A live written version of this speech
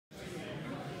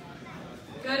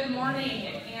Good morning,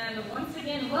 and once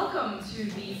again, welcome to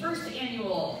the first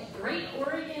annual Great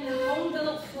Oregon Home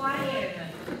Built Fly-In.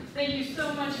 Thank you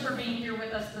so much for being here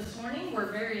with us this morning.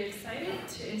 We're very excited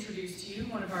to introduce to you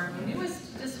one of our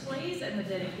newest displays and the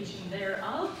dedication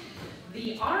thereof,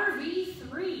 the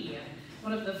RV-3,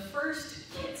 one of the first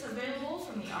kits available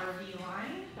from the RV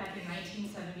line back in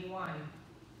 1971.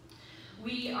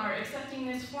 We are accepting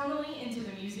this formally into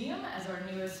the museum as our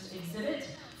newest exhibit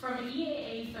from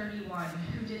EAA 31,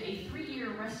 who did a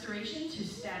 3-year restoration to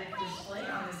static display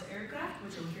on this aircraft,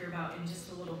 which we'll hear about in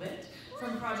just a little bit,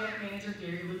 from project manager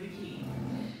Gary Ludeke.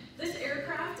 This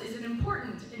aircraft is an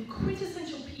important and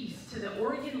quintessential piece to the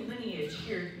Oregon lineage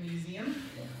here at the museum.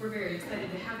 We're very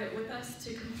excited to have it with us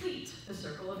to complete the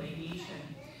circle of aviation.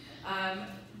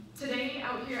 Today,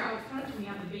 out here out front, we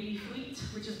have the Baby Fleet,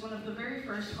 which is one of the very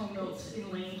first home builds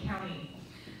in Lane County.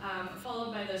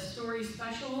 Followed by the Story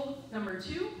Special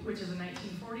 #2, which is a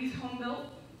 1940s home built,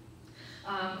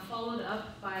 followed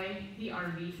up by the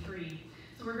RV-3.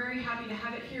 So we're very happy to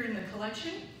have it here in the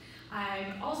collection.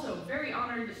 I'm also very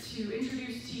honored to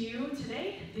introduce to you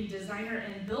today the designer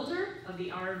and builder of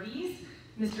the RVs,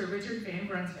 Mr. Dick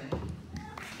VanGrunsven.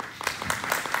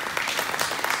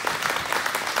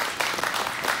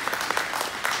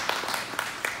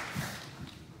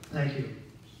 Thank you.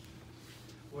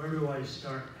 Where do I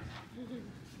start?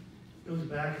 It goes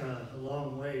back a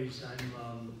long ways.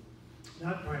 I'm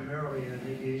not primarily an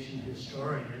aviation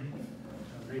historian.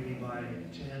 Maybe by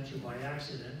chance or by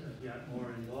accident, I've got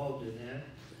more involved in that.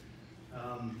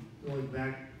 Going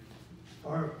back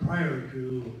far prior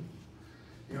to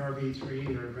the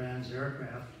RV-3 or Van's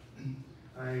aircraft,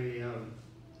 I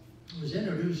was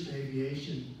introduced to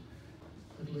aviation,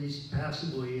 at least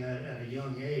passively, at a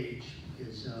young age,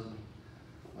 because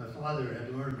my father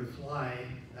had learned to fly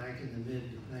back in the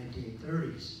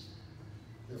mid-1930s.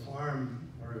 The farm,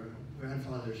 or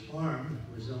grandfather's farm,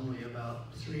 was only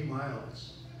about 3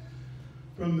 miles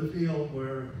from the field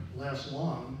where Les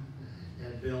Long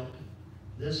had built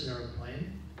this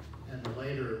airplane and the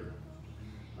later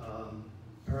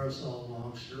Parasol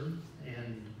Longster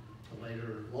and the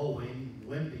later low-wing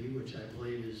Wimpy, which I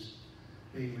believe is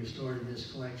being restored in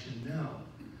this collection now.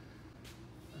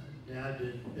 Dad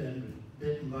had been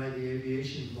bitten by the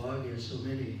aviation bug, as so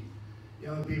many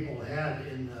young people had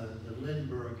in the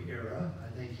Lindbergh era.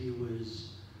 I think he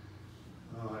was,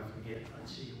 I forget,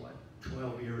 let's see, what,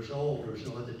 12 years old or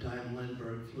so at the time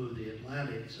Lindbergh flew the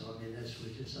Atlantic. So, I mean, this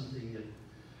was just something that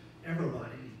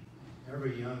everybody,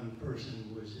 every young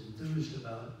person was enthused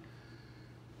about.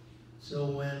 So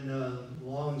when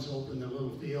Longs opened the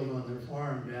little field on their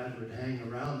farm, Dad would hang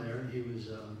around there. He was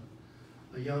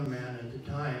a young man at the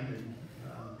time, and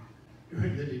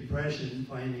during the Depression,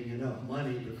 finding enough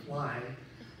money to fly,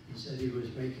 he said he was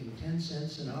making 10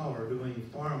 cents an hour doing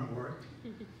farm work,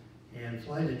 and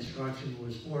flight instruction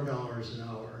was $4 an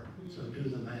hour, so do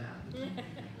the math.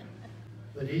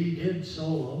 But he did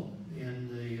solo in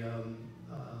the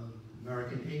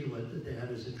American Eaglet that they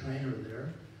had as a trainer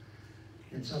there,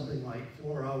 and something like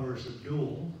 4 hours of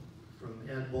duel from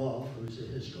Ed Ball, who's a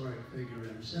historic figure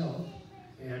himself,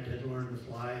 and had learned to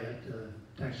fly at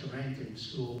Texas Rankin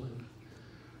School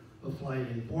of Flight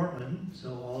in Portland,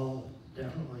 so all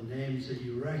definitely names that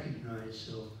you recognize.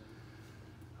 So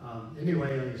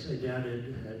anyway, like I said, Dad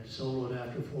had soloed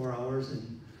after 4 hours,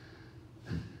 and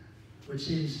which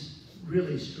seems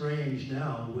really strange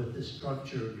now with the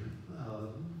structured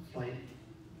flight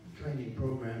training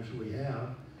programs we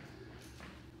have.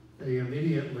 They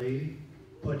immediately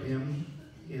put him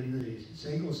in the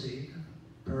single seat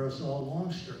Parasol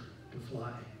Longster to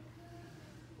fly.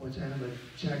 What kind of a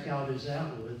checkout is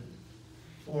that with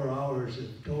 4 hours of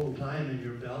total time in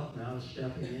your belt, now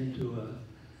stepping into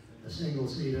a single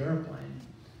seat airplane?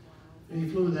 And he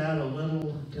flew that a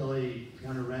little until he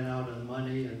kind of ran out of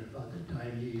money, and about the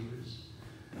time he was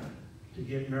to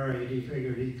get married, he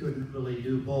figured he couldn't really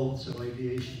do both, so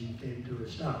aviation came to a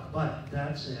stop. But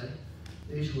that said,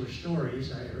 these were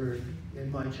stories I heard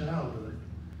in my childhood.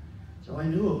 So I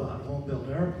knew about home-built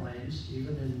airplanes,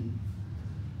 even in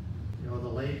the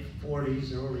late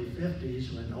 40s, early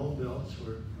 50s, when home builds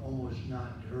were almost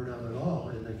not heard of at all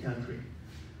in the country.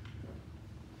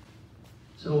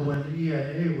 So when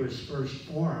EAA was first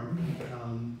formed,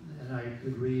 and I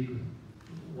could read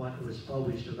what was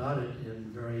published about it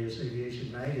in various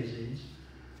aviation magazines,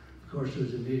 of course I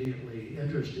was immediately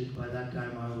interested. By that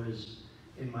time I was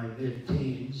in my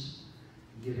mid-teens,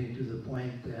 getting to the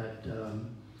point that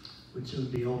would soon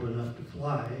be old enough to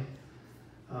fly.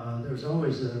 There's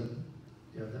always a,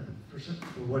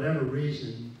 for whatever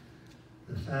reason,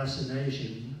 the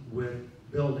fascination with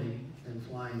building and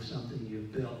flying something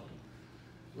you've built.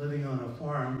 living on a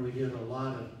farm, we did a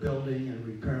lot of building and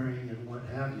repairing and what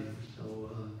have you. So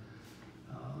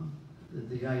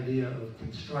the idea of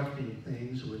constructing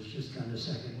things was just kind of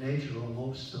second nature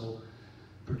almost. So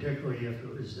particularly if it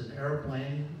was an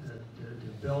airplane, to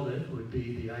build it would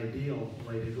be the ideal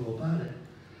way to go about it.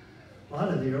 A lot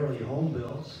of the early home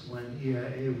builds, when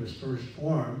EAA was first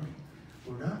formed,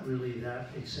 were not really that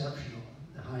exceptional.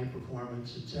 The high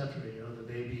performance, etc. You know, the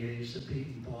Baby A's, the Pete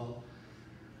and Paul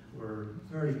were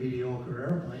very mediocre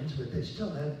airplanes, but they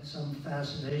still had some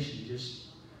fascination just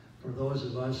for those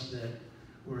of us that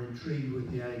were intrigued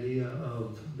with the idea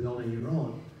of building your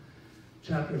own.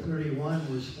 Chapter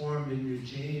 31 was formed in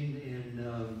Eugene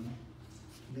in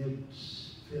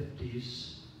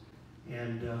mid-50s,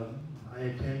 and I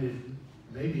attended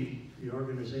maybe the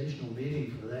organizational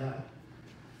meeting for that.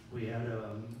 We had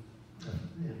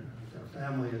in our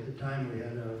family at the time, we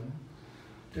had a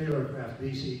Taylorcraft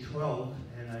BC-12,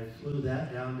 and I flew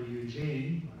that down to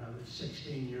Eugene when I was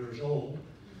 16 years old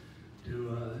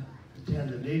to attend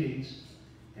the meetings.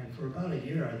 And for about a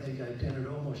year, I think I attended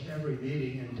almost every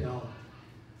meeting until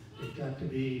it got to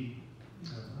be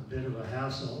a bit of a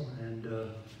hassle, and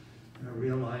I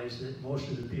realized that most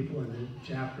of the people in the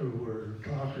chapter were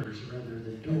talkers rather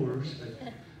than doers,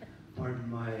 but pardon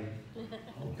my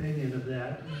opinion of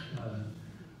that.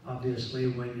 Obviously,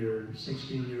 when you're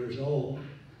 16 years old,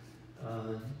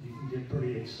 you can get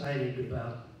pretty excited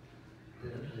about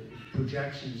the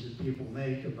projections that people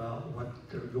make about what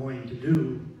they're going to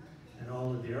do and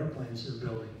all of the airplanes they're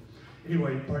building.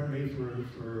 Anyway, pardon me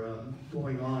for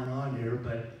going on and on here,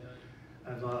 but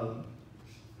I've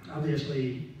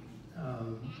obviously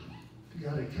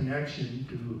got a connection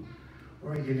to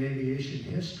Oregon aviation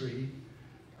history.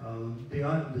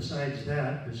 Besides the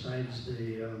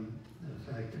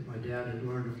fact that my dad had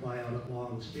learned to fly out at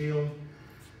Long's Field,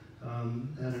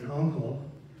 had an uncle,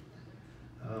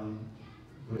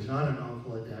 who was not an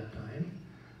uncle at that time,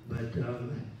 but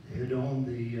had owned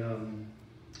the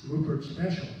Rupert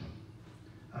Special.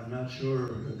 I'm not sure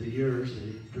of the years,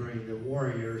 during the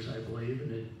war years, I believe,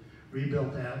 and had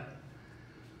rebuilt that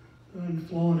and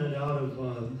flown it out of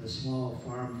a small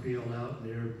farm field out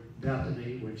near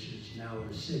Bethany, which is now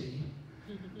a city.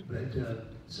 But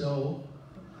so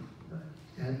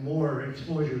had more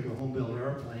exposure to home-built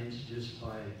airplanes just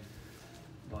by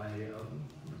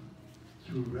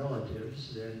through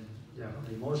relatives than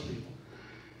definitely most people.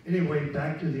 Anyway,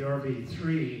 back to the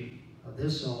RV-3,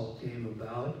 this all came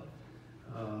about.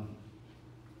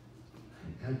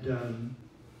 Had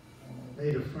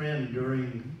made a friend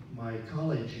during my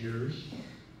college years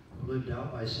who lived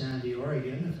out by Sandy,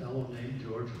 Oregon, a fellow named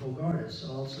George Hogartis,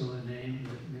 also a name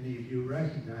that many of you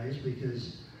recognize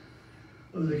because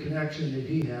of the connection that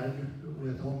he had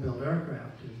with home-built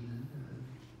aircraft. And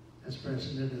as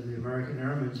president of the American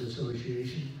Airmen's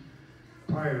Association,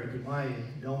 prior to my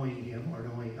knowing him or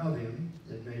knowing of him,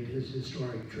 that made his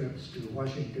historic trips to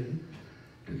Washington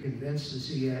to convince the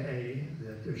CIA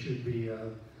that there should be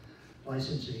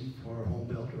licensing for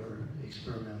home-built or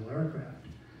experimental aircraft.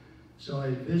 So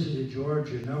I visited George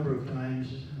a number of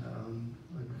times.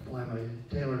 I'd fly my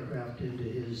Taylorcraft into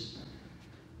his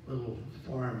little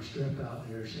farm strip out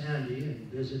near Sandy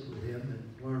and visit with him and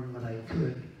learn what I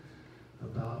could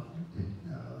about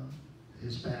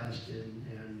his past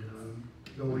and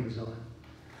goings on.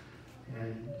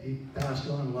 And he passed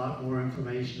on a lot more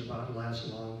information about Les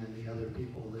Long and the other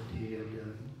people that he had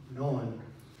known.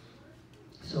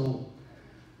 So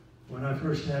when I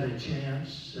first had a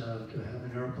chance to have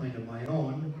an airplane of my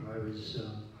own, I was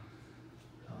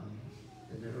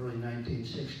in the early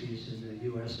 1960s in the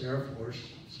U.S. Air Force,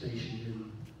 stationed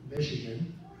in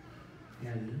Michigan,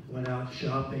 and went out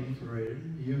shopping for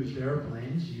used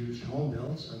airplanes, used home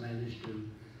builds. I managed to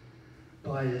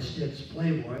buy a Stitz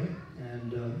Playboy,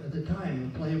 and at the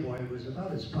time, the Playboy was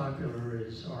about as popular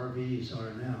as RVs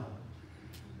are now.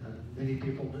 Many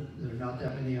people, there are not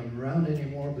that many of them around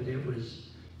anymore, but it was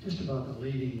just about the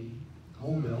leading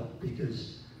home built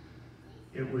because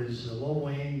it was a low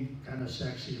wing, kind of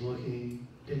sexy looking,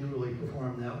 didn't really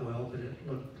perform that well, but it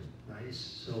looked nice.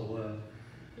 So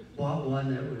bought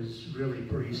one that was really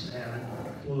pretty sad,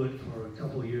 flew it for a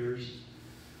couple years.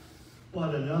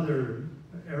 Bought another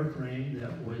airframe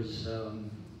that was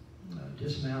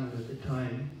dismantled at the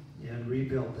time and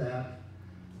rebuilt that,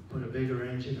 put a bigger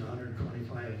engine,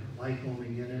 125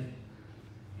 Lycoming in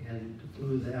it, and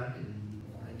flew that in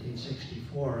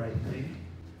 1964, I think.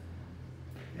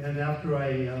 And after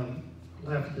I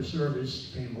left the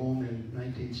service, came home in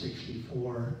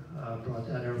 1964, brought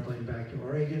that airplane back to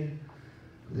Oregon.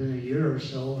 Within a year or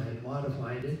so, had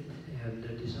modified it and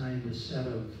designed a set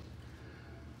of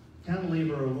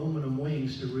cantilever aluminum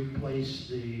wings to replace replace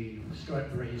the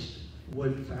strut-braced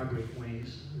wood fabric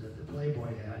wings that the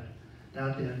Playboy had.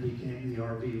 That then became the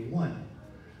RV-1.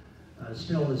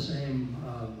 Still the same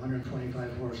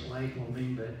 125 horse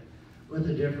Lycoming, but with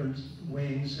the different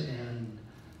wings and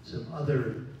some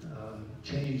other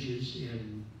changes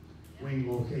in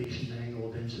wing location, angle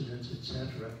of incidence,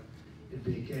 etc. It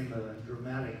became a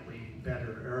dramatically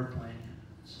better airplane.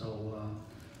 So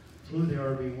flew the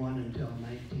RV-1 until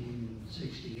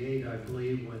 1968, I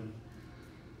believe, when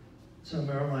some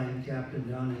airline captain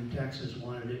down in Texas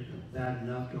wanted it bad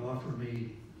enough to offer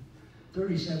me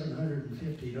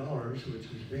 $3,750, which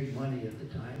was big money at the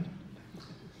time.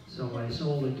 So I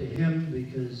sold it to him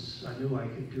because I knew I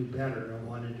could do better. I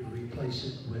wanted to replace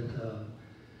it with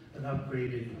an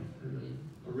upgraded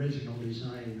original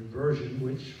design version,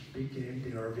 which became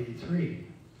the RV-3.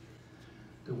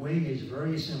 The wing is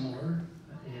very similar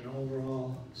in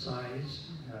overall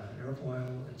size,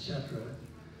 airfoil, etc.,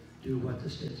 to what the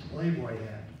Stitz Playboy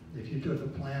had. If you took a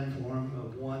plan form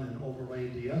of one and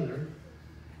overlaid the other,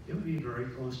 it would be very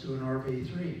close to an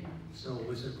RV-3. So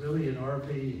was it really an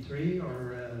RV-3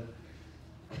 or an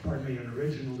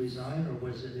original design, or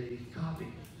was it a copy?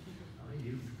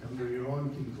 You come to your own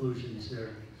conclusions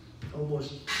there.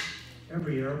 Almost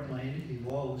every airplane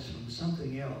evolves from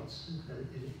something else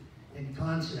in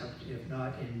concept, if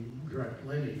not in direct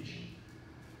lineage.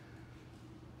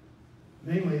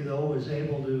 Mainly, though, was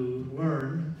able to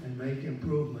learn and make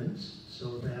improvements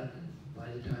so that by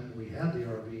the time we had the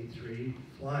RV-3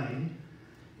 flying,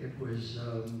 it was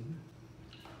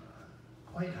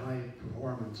quite high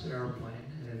performance airplane,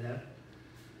 and that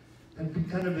had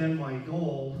kind of been my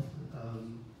goal.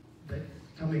 But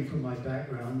coming from my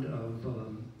background of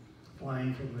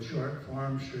flying from a short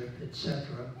farm strip,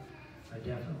 etc., I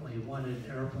definitely wanted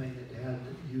an airplane that had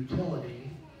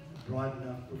utility, broad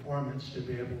enough performance to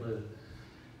be able to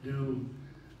do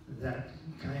that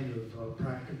kind of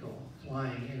practical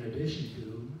flying in addition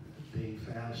to being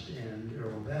fast and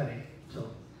aerobatic. So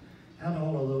had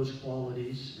all of those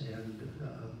qualities, and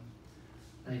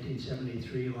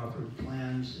 1973 offered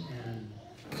plans and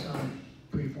some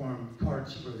preformed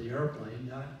parts for the airplane,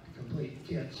 not complete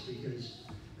kits, because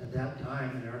at that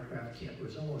time an aircraft kit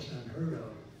was almost unheard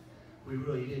of. We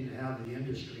really didn't have the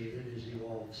industry that has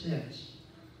evolved since.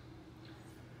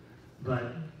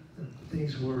 But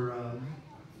things were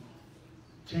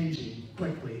changing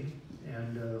quickly,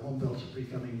 and home builds were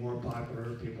becoming more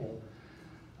popular. People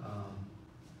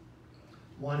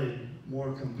wanted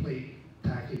more complete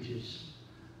packages.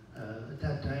 At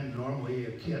that time, normally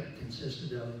a kit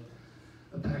consisted of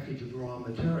a package of raw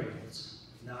materials,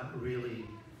 not really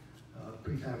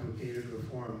prefabricated or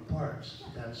foreign parts.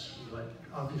 That's what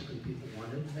obviously people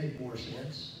wanted. It made more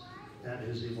sense. That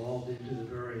has evolved into the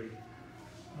very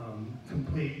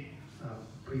complete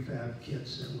prefab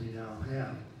kits that we now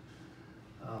have.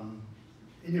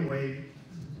 Anyway,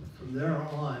 from there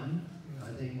on,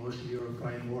 I think most of you are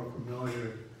probably more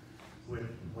familiar with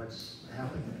what's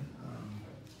happened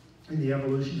in the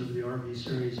evolution of the RV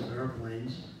series of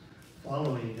airplanes.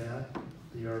 Following that,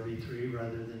 the RV-3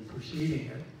 rather than preceding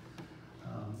it.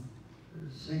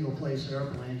 Single place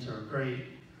airplanes are great,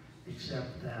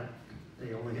 except that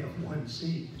they only have one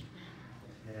seat.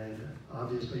 And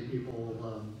obviously people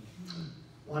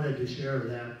wanted to share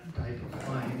that type of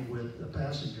flying with the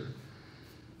passenger.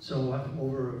 So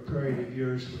over a period of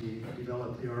years, we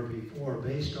developed the RV-4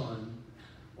 based on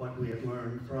what we had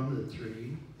learned from the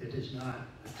 3. It is not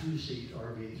a 2-seat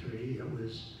RV-3. It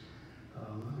was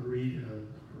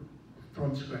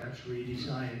from scratch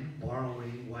redesigned,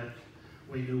 borrowing what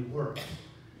we knew worked.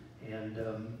 And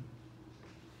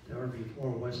the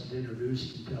RV-4 wasn't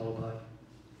introduced until about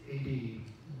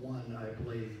 81, I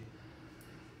believe.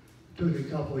 It took a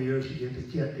couple of years to get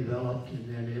the kit developed,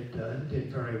 and then it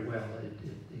did very well. It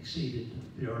exceeded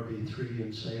the RV-3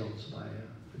 in sales by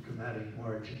a dramatic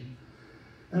margin.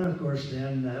 And of course,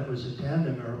 then that was a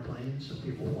tandem airplane, so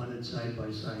people wanted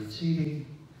side-by-side seating.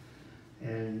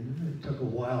 And it took a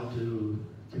while to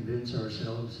convince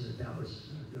ourselves that that was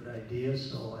a good idea.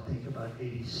 So I think about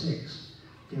 86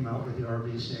 came out with the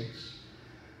RV-6.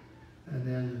 And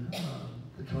then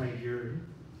the twin gear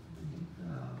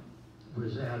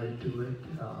was added to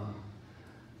it.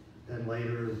 Then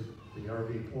later, the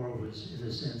RV-4 was, in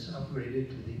a sense, upgraded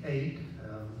to the 8,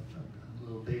 a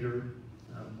little bigger,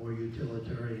 more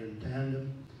utilitarian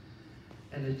tandem.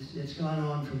 And it's gone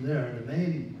on from there. The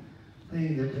main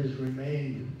thing that has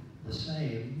remained the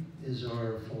same is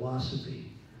our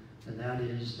philosophy, and that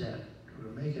is that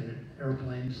we're making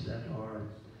airplanes that are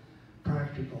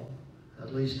practical,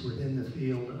 at least within the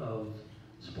field of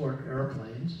sport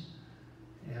airplanes,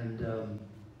 and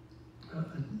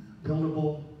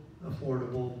buildable,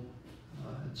 affordable,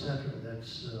 etc.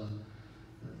 That's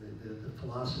the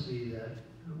philosophy that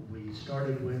we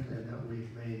started with and that we've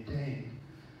maintained.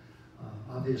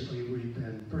 Obviously, we've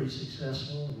been pretty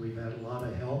successful. We've had a lot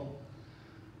of help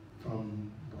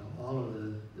from all of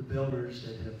the builders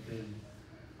that have been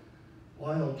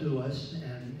loyal to us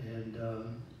and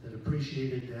that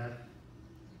appreciated that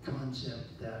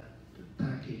concept, that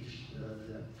package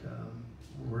that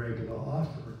we're able to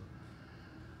offer.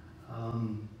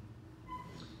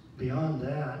 Beyond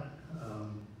that,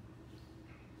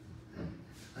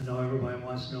 I know everybody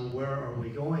wants to know where are we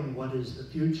going, what is the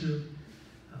future.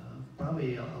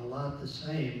 Probably a lot the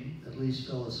same, at least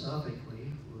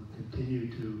philosophically. We'll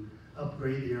continue to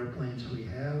upgrade the airplanes we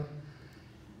have,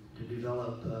 to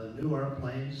develop new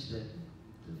airplanes that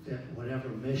fit whatever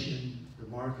mission the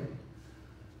market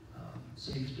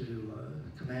seems to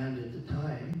command at the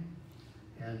time,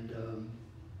 and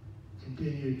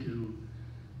continue to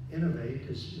innovate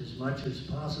as much as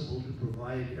possible to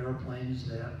provide airplanes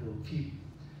that will keep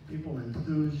people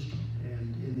enthused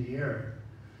and in the air.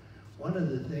 One of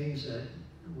the things that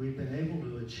we've been able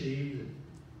to achieve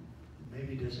that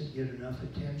maybe doesn't get enough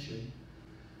attention,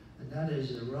 and that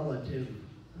is a relative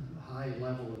high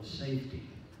level of safety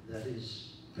that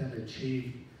has been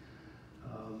achieved,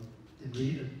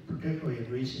 particularly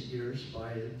in recent years,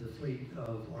 by the fleet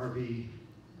of RV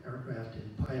aircraft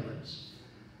and pilots.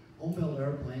 Home-built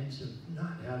airplanes have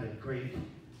not had a great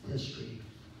history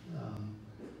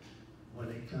when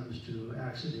it comes to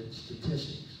accident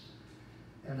statistics.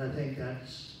 And I think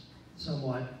that's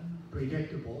somewhat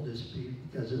predictable just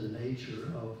because of the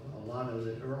nature of a lot of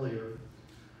the earlier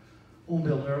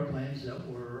home-built airplanes that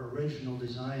were original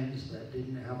designs that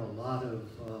didn't have a lot of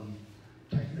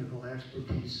technical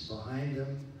expertise behind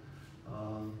them.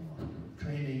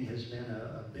 Training has been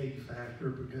a big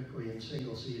factor, particularly in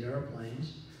single-seat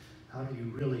airplanes. How do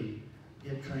you really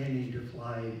get training to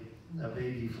fly a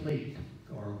baby fleet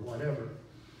or whatever?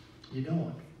 You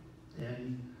don't.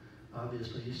 And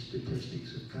obviously,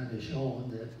 statistics have kind of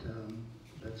shown that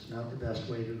that's not the best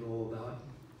way to go about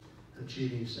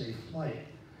achieving safe flight.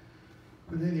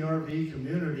 Within the RV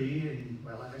community, and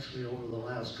well, actually over the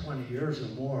last 20 years or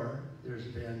more, there's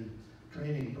been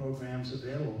training programs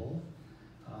available,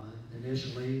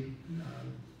 initially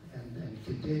and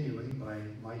continuing by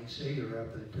Mike Sager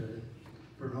up at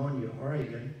Vernonia,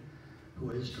 Oregon, who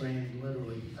has trained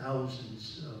literally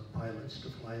thousands of pilots to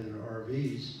fly their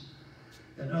RVs,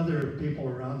 and other people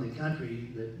around the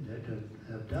country that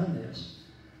have done this.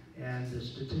 And the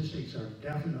statistics are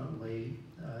definitely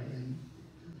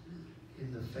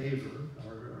in the favor,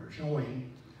 or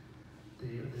showing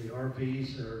the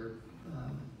RVs are,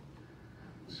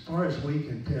 as far as we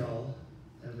can tell,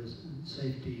 have a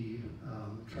safety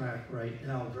track right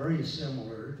now very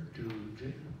similar to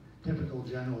typical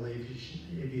general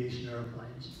aviation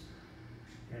airplanes.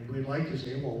 And we'd like to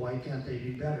say, well, why can't they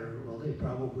be better? Well, they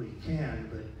probably can,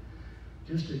 but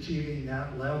just achieving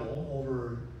that level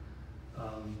over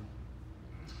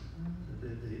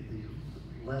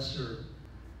the lesser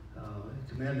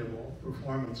commendable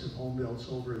performance of home builds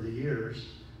over the years,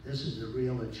 this is a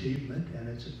real achievement, and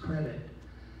it's a credit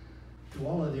to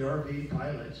all of the RV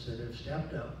pilots that have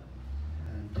stepped up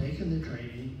and taken the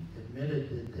training, admitted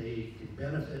that they could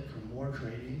benefit from more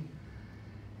training,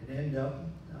 and end up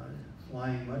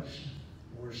flying much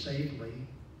more safely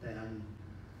than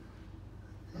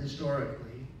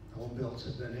historically home builds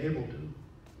have been able to.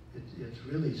 It's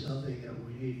really something that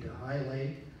we need to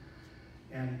highlight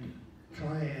and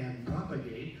try and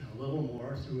propagate a little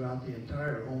more throughout the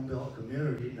entire home built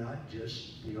community, not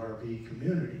just the RV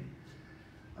community.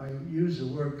 I use the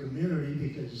word community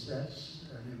because that's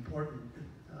an important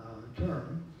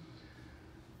term.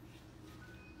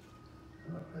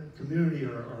 Community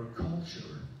or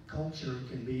culture. Culture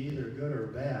can be either good or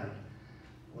bad.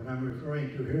 What I'm referring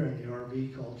to here in the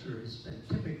RV culture has been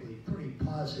typically pretty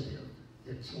positive.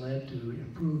 It's led to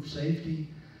improved safety,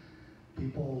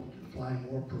 people fly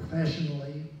more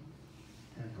professionally,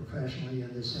 and professionally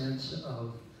in the sense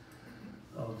of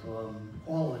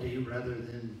quality rather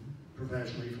than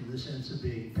professionally from the sense of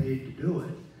being paid to do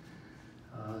it.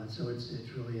 So it's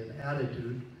really an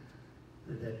attitude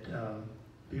that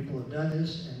people have done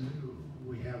this, and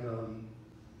we have,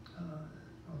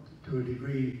 to a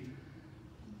degree,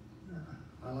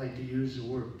 I like to use the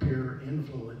word peer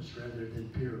influence rather than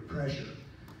peer pressure.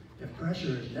 If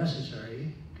pressure is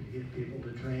necessary to get people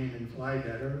to train and fly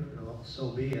better, well, so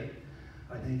be it.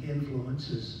 I think influence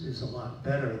is a lot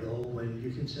better, though, when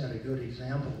you can set a good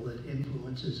example that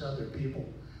influences other people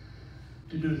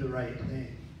to do the right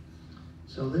thing.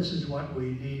 So this is what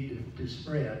we need to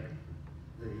spread,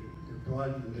 to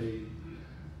broaden the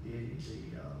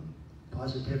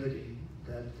positivity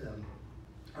that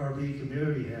RV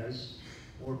community has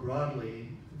more broadly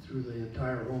through the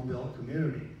entire home built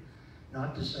community.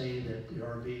 Not to say that the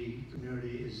RV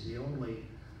community is the only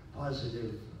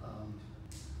positive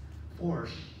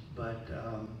force, but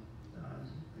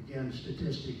again,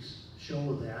 statistics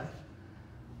show that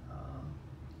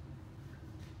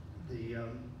the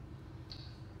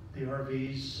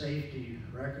RV's safety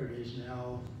record is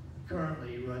now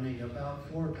currently running about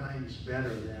 4 times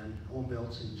better than home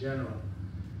builds in general.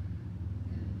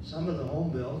 Some of the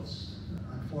home builds,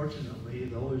 unfortunately,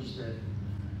 those that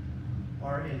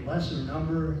are in lesser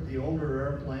number, the older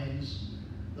airplanes,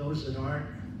 those that aren't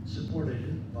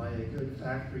supported by a good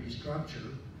factory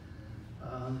structure,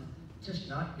 just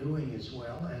not doing as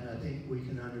well, and I think we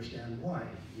can understand why.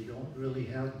 You don't really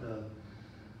have the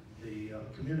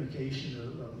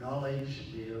communication of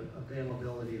knowledge, the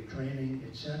availability of training,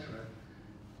 etc.,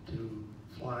 to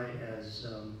fly as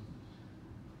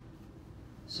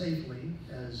safely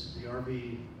as the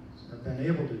RV have been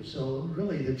able to. So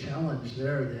really the challenge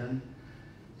there then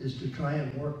is to try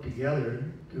and work together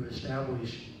to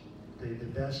establish the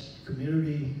best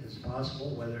community as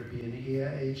possible, whether it be an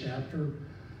EAA chapter,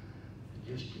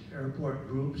 just airport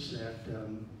groups that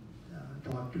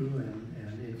talk to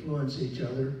and influence each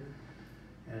other,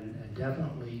 and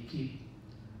definitely keep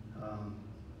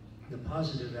the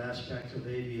positive aspects of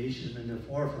aviation in the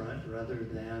forefront rather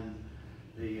than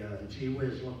the gee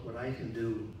whiz, look what I can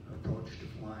do approach to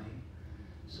flying.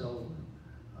 So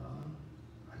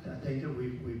I think that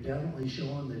we've definitely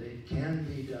shown that it can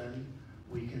be done.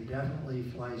 We can definitely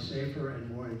fly safer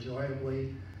and more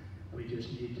enjoyably. We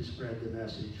just need to spread the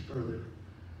message further.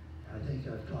 I think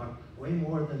I've talked way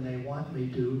more than they want me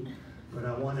to, but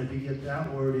I wanted to get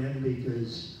that word in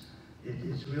because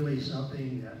it's really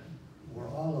something that we're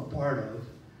all a part of.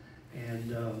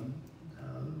 And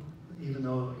even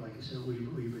though, like I said,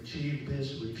 we've achieved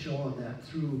this, we've shown that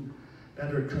through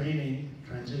better training,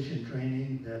 transition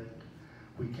training, that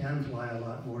we can fly a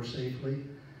lot more safely.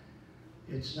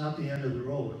 It's not the end of the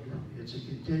road. It's a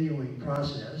continuing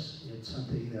process. It's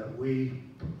something that we,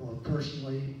 both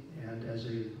personally and as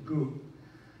a group,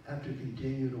 have to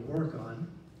continue to work on.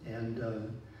 And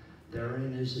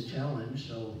therein is the challenge.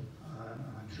 So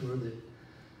I'm sure that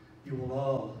you will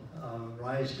all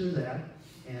rise to that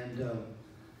and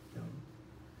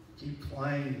keep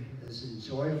flying as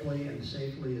enjoyably and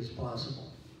safely as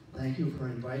possible. Thank you for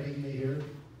inviting me here.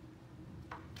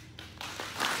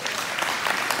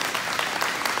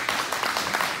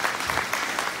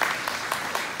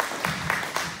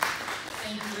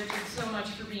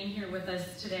 For being here with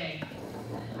us today.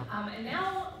 And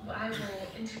now I will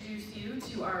introduce you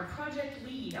to our project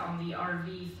lead on the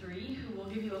RV-3, who will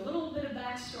give you a little bit of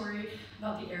backstory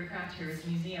about the aircraft here at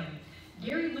the museum.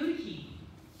 Gary Ludeke.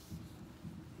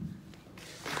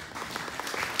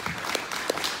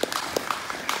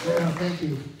 Yeah, thank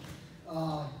you.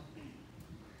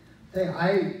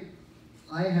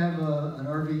 I have an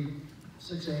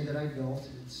RV-6A that I built.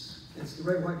 It's the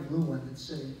red, white, and blue one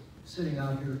that's sitting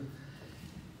out here.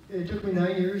 It took me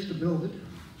 9 years to build it.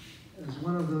 It was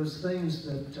one of those things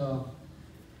that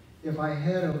if I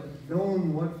had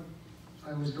known what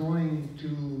I was going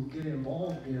to get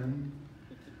involved in,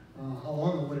 how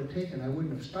long it would have taken, I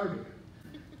wouldn't have started.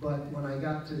 But when I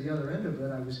got to the other end of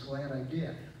it, I was glad I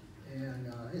did.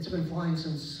 And it's been flying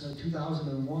since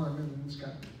 2001, and it's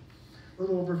got a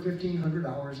little over 1,500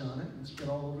 hours on it, and it's been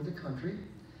all over the country.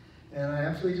 And I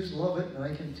absolutely just love it, and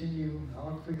I continue,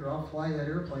 I'll fly that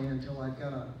airplane until I've got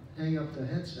to hang up the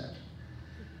headset.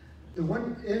 The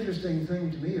one interesting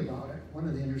thing to me about it, one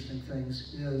of the interesting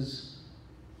things is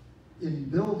in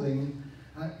building,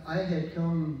 I had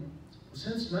come,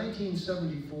 since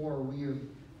 1974, we have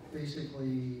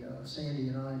basically, Sandy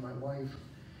and I, my wife,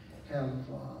 have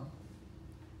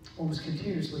almost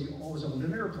continuously always owned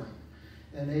an airplane.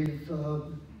 And they've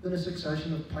been a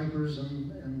succession of Pipers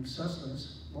and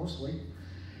Cessnas, mostly.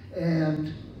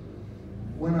 And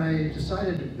when I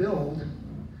decided to build,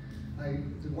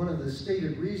 one of the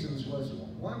stated reasons was,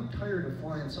 well, I'm tired of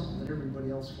flying something that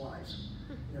everybody else flies.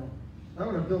 I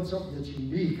want to build something that's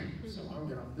unique, so I'm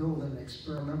going to build an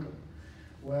experimental.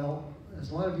 Well,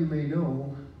 as a lot of you may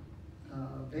know,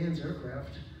 Van's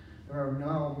aircraft, there are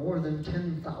now more than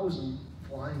 10,000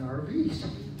 flying RVs.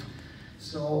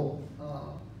 So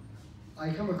I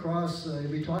come across,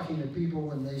 be talking to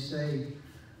people and they say,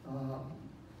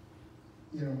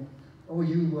 oh,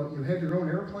 you have your own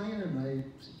airplane? And I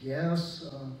said, yes.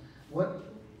 What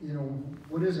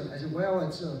is it? I said, well,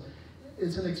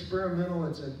 it's an experimental.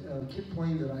 It's a kit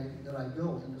plane that I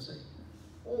built. And they say,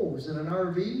 oh, is it an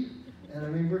RV? And I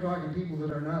mean, we're talking people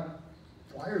that are not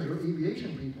flyers or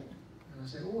aviation people. And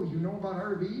I say, oh, you know about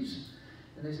RVs?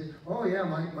 And they say, oh yeah,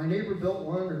 my neighbor built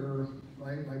one, or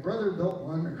my brother built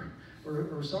one,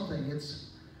 or something. It's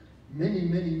many,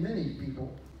 many, many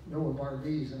people know of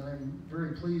RVs, and I'm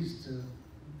very pleased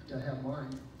to have mine.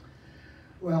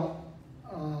 Well,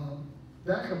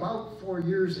 back about 4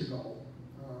 years ago,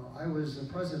 I was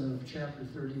the president of Chapter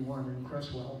 31 in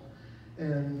Creswell,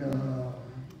 and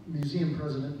museum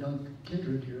president Doug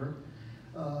Kindred here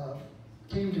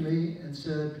came to me and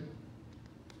said,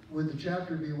 would the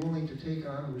chapter be willing to take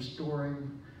on restoring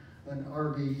an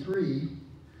RV-3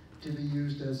 to be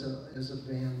used as a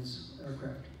Van's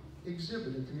aircraft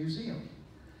exhibit at the museum?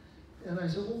 And I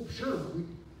said, well, sure,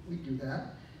 we do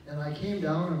that. And I came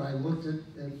down and I looked at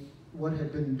what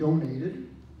had been donated,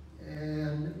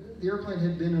 and the airplane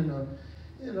had been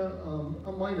in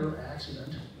a minor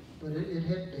accident, but it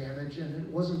had damage and it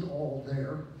wasn't all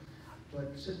there.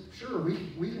 But I said, sure, we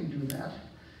can do that.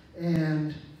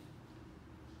 And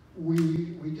we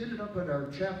did it up at our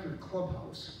chapter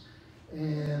clubhouse,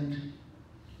 and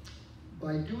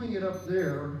by doing it up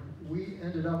there, we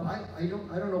ended up, I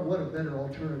don't know what a better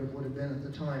alternative would have been at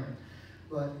the time,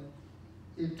 but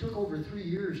it took over 3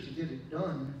 years to get it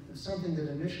done. It's something that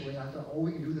initially I thought, oh,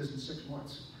 we can do this in 6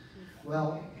 months.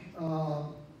 Well,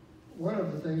 one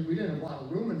of the things, we didn't have a lot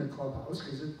of room in the clubhouse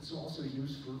because it's also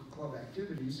used for club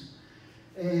activities,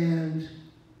 and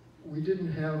we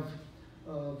didn't have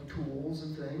tools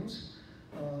and things.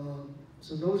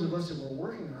 So those of us that were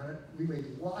working on it, we made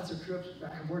lots of trips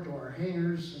back and forth to our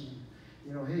hangars, and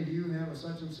you know, hey, do you have a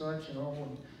such and such, you know,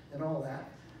 and all that.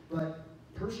 But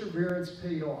perseverance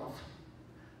paid off.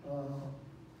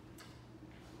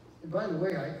 And by the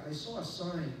way, I saw a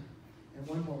sign at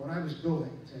one point when I was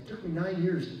building. It took me 9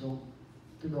 years to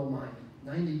build mine,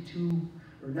 92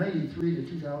 or 93 to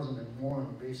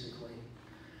 2001, basically.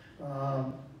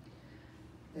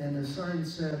 And the sign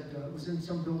said, it was in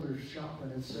some builder's shop,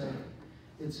 and it said,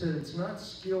 it's not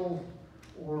skill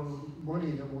or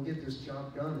money that will get this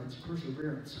job done, it's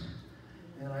perseverance.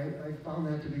 And I found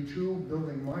that to be true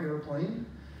building my airplane.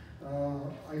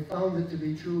 I found it to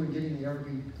be true in getting the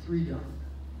RV-3 done.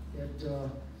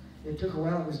 It took a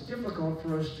while. It was difficult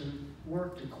for us to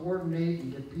work to coordinate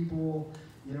and get people,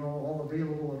 you know, all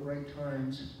available at right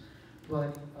times.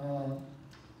 But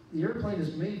the airplane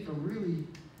is made from really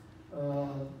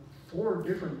four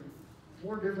different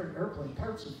airplane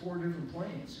parts of 4 different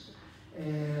planes,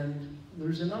 and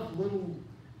there's enough little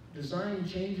design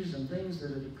changes and things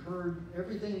that had occurred.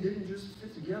 Everything didn't just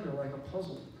fit together like a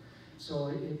puzzle. So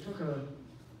it took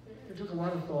a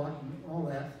lot of thought and all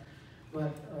that,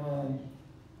 but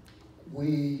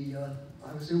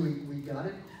obviously we got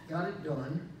it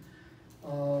done.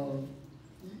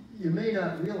 You may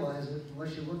not realize it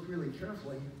unless you look really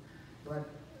carefully, but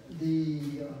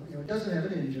it doesn't have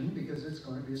an engine because it's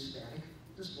going to be a static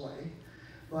display.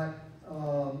 But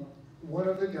one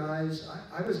of the guys,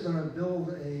 I was going to build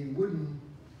a wooden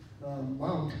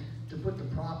mount to put the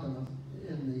prop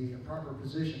in the proper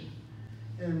position.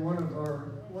 And one of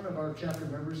our chapter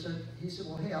members said,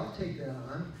 well, hey, I'll take that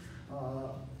on.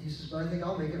 He says, but I think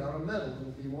I'll make it out of metal.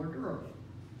 It'll be more durable.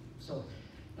 So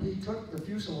he took the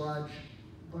fuselage,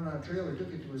 put it on a trailer,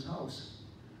 took it to his house.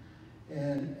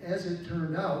 And as it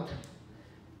turned out,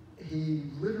 he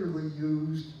literally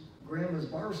used Grandma's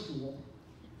bar stool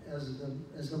as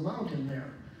the mount in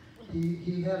there.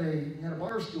 He had a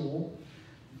bar stool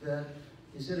that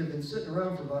he said had been sitting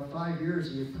around for about 5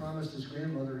 years. He had promised his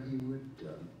grandmother he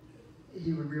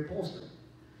would reupholster.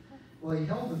 Well, he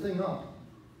held the thing up,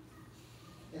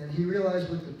 and he realized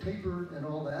with the taper and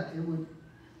all that, it would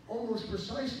almost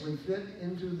precisely fit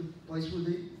into the place where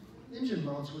the engine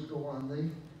mounts would go on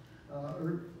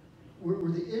or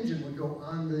where the engine would go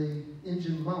on the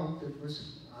engine mount that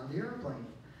was on the airplane.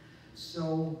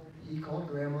 So he called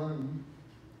Grandma and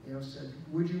said,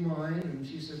 would you mind? And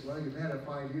she said, well, you've had it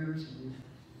 5 years, and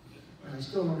I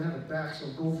still don't have it back, so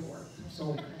go for it.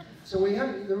 So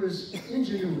there was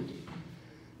ingenuity.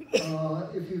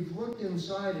 If you've looked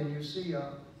inside and you see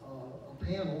a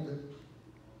panel that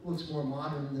looks more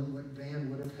modern than what Van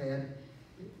would have had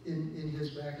in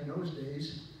his back in those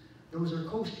days, those are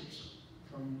coasters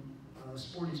from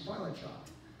Sporty's Pilot Shop.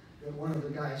 And one of the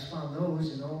guys found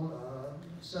those, a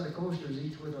set of coasters,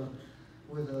 each with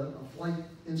a flight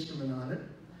instrument on it.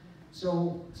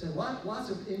 So lots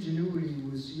of ingenuity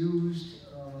was used.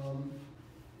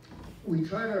 We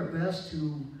tried our best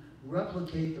to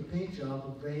replicate the paint job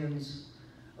of Van's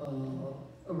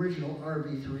original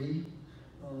RV-3.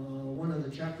 One of the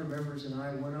chapter members and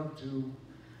I went up to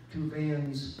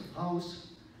Van's house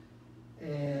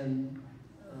and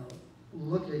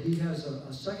looked at, he has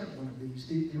a second one of these.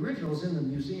 The original is in the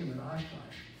museum in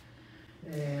Oshkosh.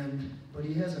 But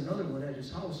he has another one at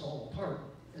his house all apart,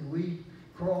 and we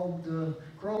crawled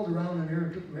around in there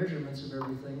and took measurements of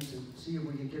everything to see if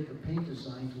we could get the paint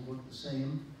design to look the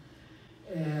same.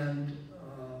 And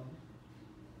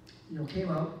came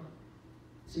out,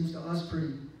 seems to us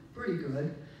pretty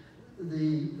good.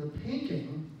 The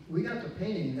painting, we got the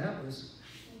painting,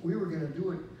 we were going to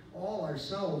do it all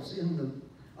ourselves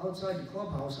outside the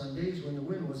clubhouse on days when the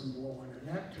wind wasn't blowing, and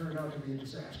that turned out to be a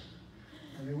disaster.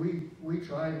 I mean, we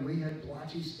tried, and we had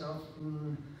blotchy stuff,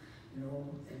 and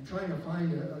trying to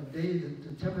find a day that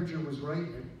the temperature was right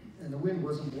and the wind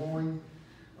wasn't blowing.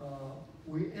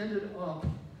 We ended up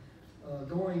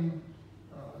going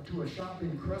to a shop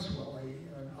in Creswell,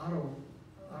 an auto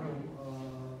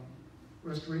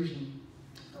restoration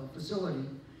facility.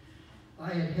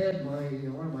 I had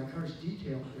one of my cars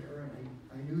detailed there, and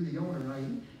I knew the owner, and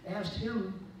I asked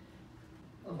him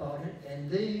about it, and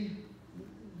they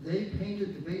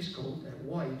painted the base coat at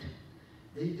white.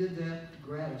 They did that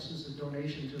gratis as a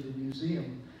donation to the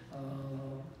museum.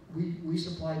 We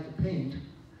supplied the paint,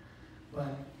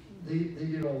 but they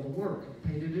did all the work,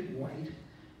 painted it white.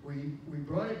 We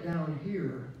brought it down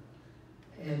here,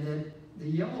 and then the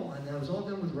yellow, and that was all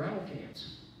done with rattle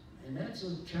cans. And that's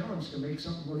a challenge to make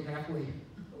something look halfway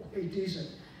decent.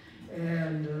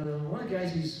 And one of the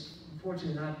guys, he's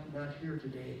unfortunately not here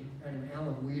today, named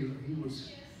Alan Weeder. He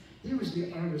was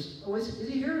the artist. Oh, is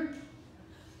he here?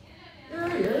 There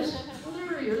he is. Oh,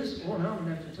 there he is. Oh, now I'm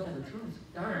going to have to tell the truth.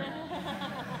 Darn.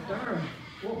 Darn.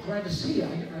 Well, glad to see you.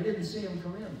 I didn't see him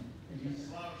come in. He's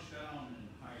slouched down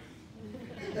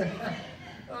and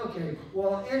hiding. Okay.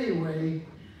 Well, anyway,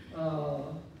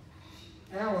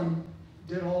 Alan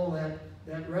did all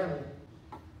that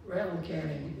rattle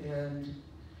canning, and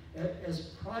as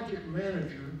project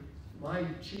manager, my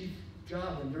chief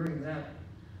job in doing that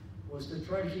was to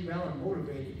try to keep Alan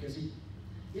motivated, because he'd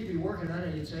be working on it,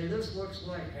 and he'd say, "This looks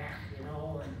like heck," and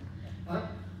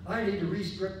I need to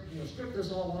strip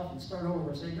this all off and start over,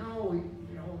 and say, "No,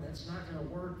 that's not going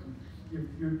to work. And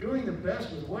you're doing the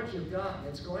best with what you've got, and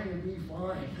it's going to be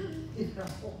fine."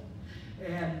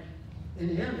 And in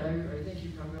the end, I think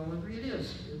you probably all agree it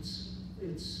is.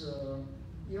 It's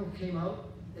came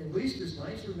out at least as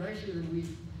nice or nicer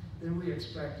than we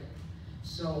expected.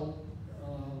 So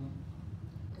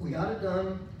we got it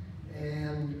done,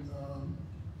 and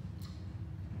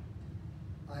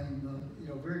I'm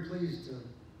very pleased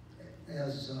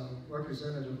as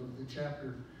representative of the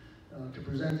chapter to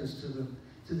present this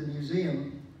to the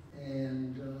museum,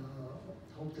 and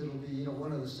hope that it'll be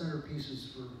one of the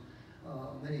centerpieces for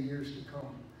many years to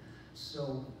come.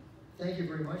 So thank you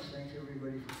very much. Thank you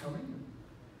everybody for coming.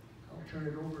 I'll turn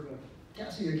it over to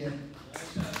Cassie again.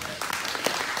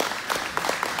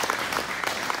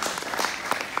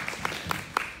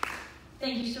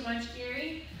 Thank you so much,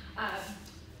 Gary.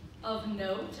 Of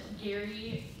note,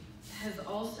 Gary has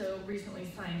also recently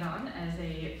signed on as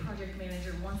a project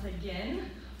manager once again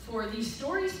for the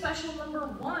Story Special number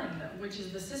 1, which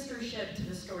is the sister ship to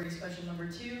the Story Special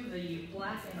number 2, the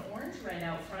black and orange right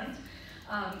out front.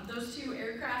 Those two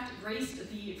aircraft graced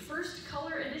the first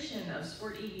color edition of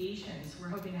Sport Aviation, so we're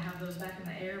hoping to have those back in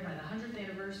the air by the 100th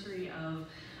anniversary of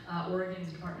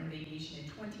Oregon's Department of Aviation in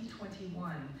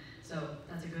 2021. So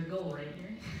that's a good goal, right,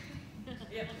 Gary?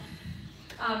 Yeah.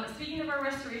 Speaking of our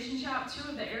restoration shop, 2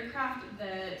 of the aircraft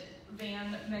that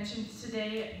Van mentioned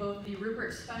today, both the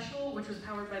Rupert Special, which was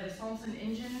powered by the Salmson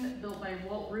engine built by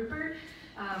Walt Rupert,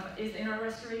 is in our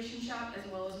restoration shop, as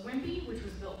well as Wimpy, which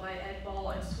was built by Ed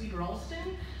Ball and Swede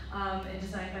Ralston, and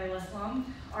designed by Les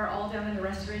Lum, are all down in the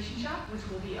restoration shop, which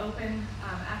will be open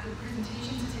after the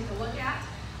presentation to take a look at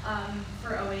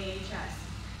for OAHS.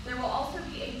 There will also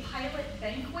be a pilot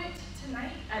banquet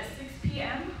tonight at 6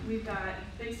 p.m. We've got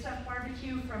Big Stuff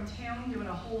Barbecue from town doing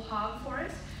a whole hog for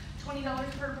us. $20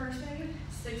 per person,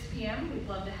 6 p.m. We'd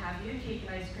love to have you. Cake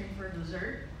and ice cream for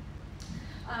dessert.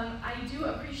 I do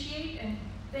appreciate and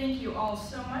thank you all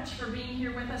so much for being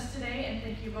here with us today, and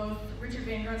thank you both Richard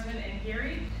VanGrunsven and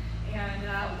Gary, and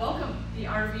welcome the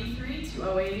RV-3 to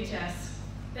OAHS.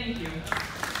 Thank you.